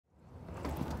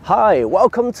Hi,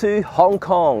 welcome to Hong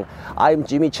Kong. I'm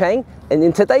Cheng, and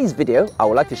in today's video, I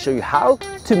would like to show you how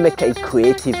to make a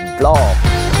creative vlog.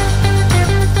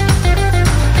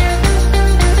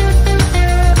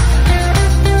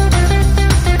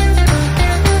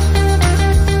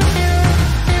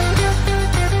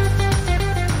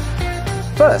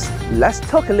 First, let's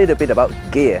talk a little bit about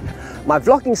gear. My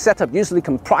vlogging setup usually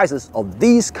comprises of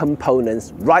these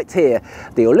components right here: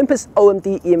 the Olympus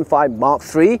E-M5 Mark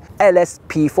III,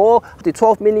 LSP4, the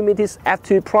 12mm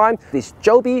f2 prime, this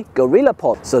Joby Gorilla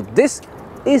Pod. So this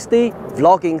is the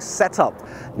vlogging setup.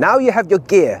 Now you have your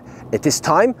gear. It is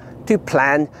time to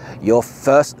plan your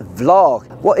first vlog.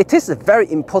 Well, it is a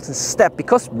very important step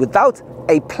because without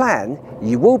a plan,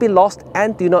 you will be lost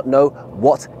and do not know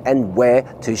what and where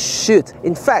to shoot.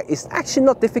 In fact, it's actually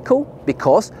not difficult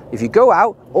because if you go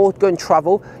out or go and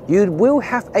travel, you will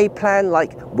have a plan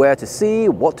like where to see,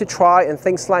 what to try and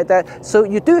things like that. So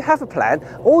you do have a plan.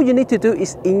 All you need to do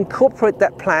is incorporate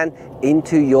that plan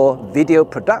into your video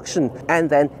production and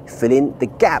then fill in the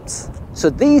gaps. So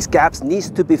these gaps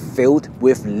need to be filled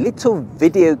with little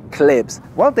video clips.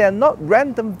 Well, they are not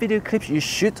random video clips you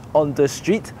shoot on the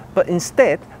street, but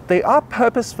instead they are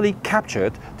purposefully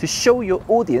captured to show your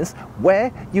audience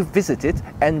where you visited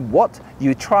and what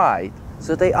you tried.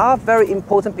 So they are very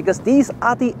important because these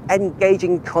are the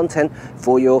engaging content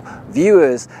for your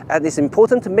viewers, and it's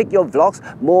important to make your vlogs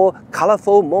more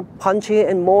colorful, more punchy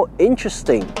and more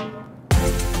interesting.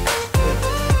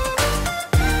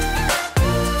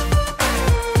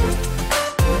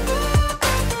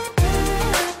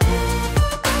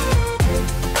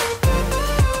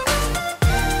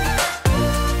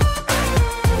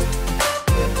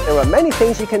 There are many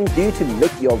things you can do to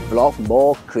make your vlog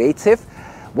more creative.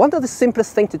 One of the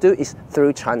simplest things to do is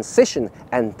through transition,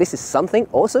 and this is something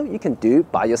also you can do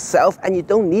by yourself, and you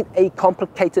don't need a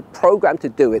complicated program to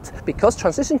do it because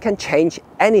transition can change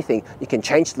anything. You can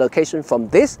change the location from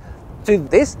this to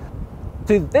this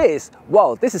to this.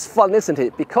 Wow, this is fun, isn't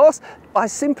it? Because by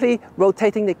simply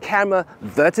rotating the camera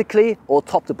vertically or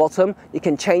top to bottom, you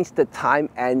can change the time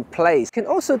and place. You can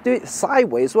also do it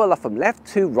sideways as well, like from left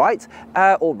to right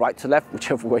or right to left,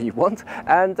 whichever way you want.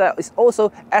 And it's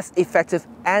also as effective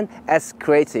and as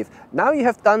creative. Now you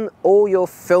have done all your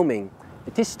filming.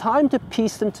 It is time to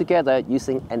piece them together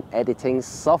using an editing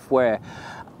software.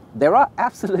 There are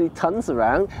absolutely tons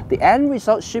around. The end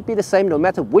result should be the same no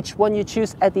matter which one you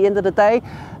choose at the end of the day.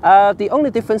 The only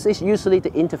difference is usually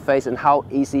the interface and how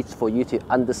easy it's for you to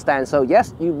understand. So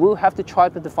yes, you will have to try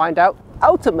to find out.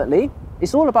 Ultimately,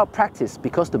 it's all about practice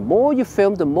because the more you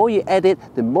film, the more you edit,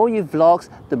 the more you vlog,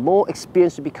 the more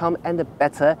experienced you become and the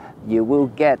better you will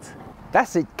get.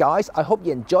 That's it guys, I hope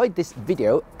you enjoyed this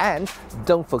video, and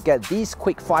don't forget these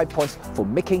quick 5 points for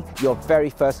making your very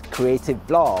first creative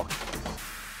vlog.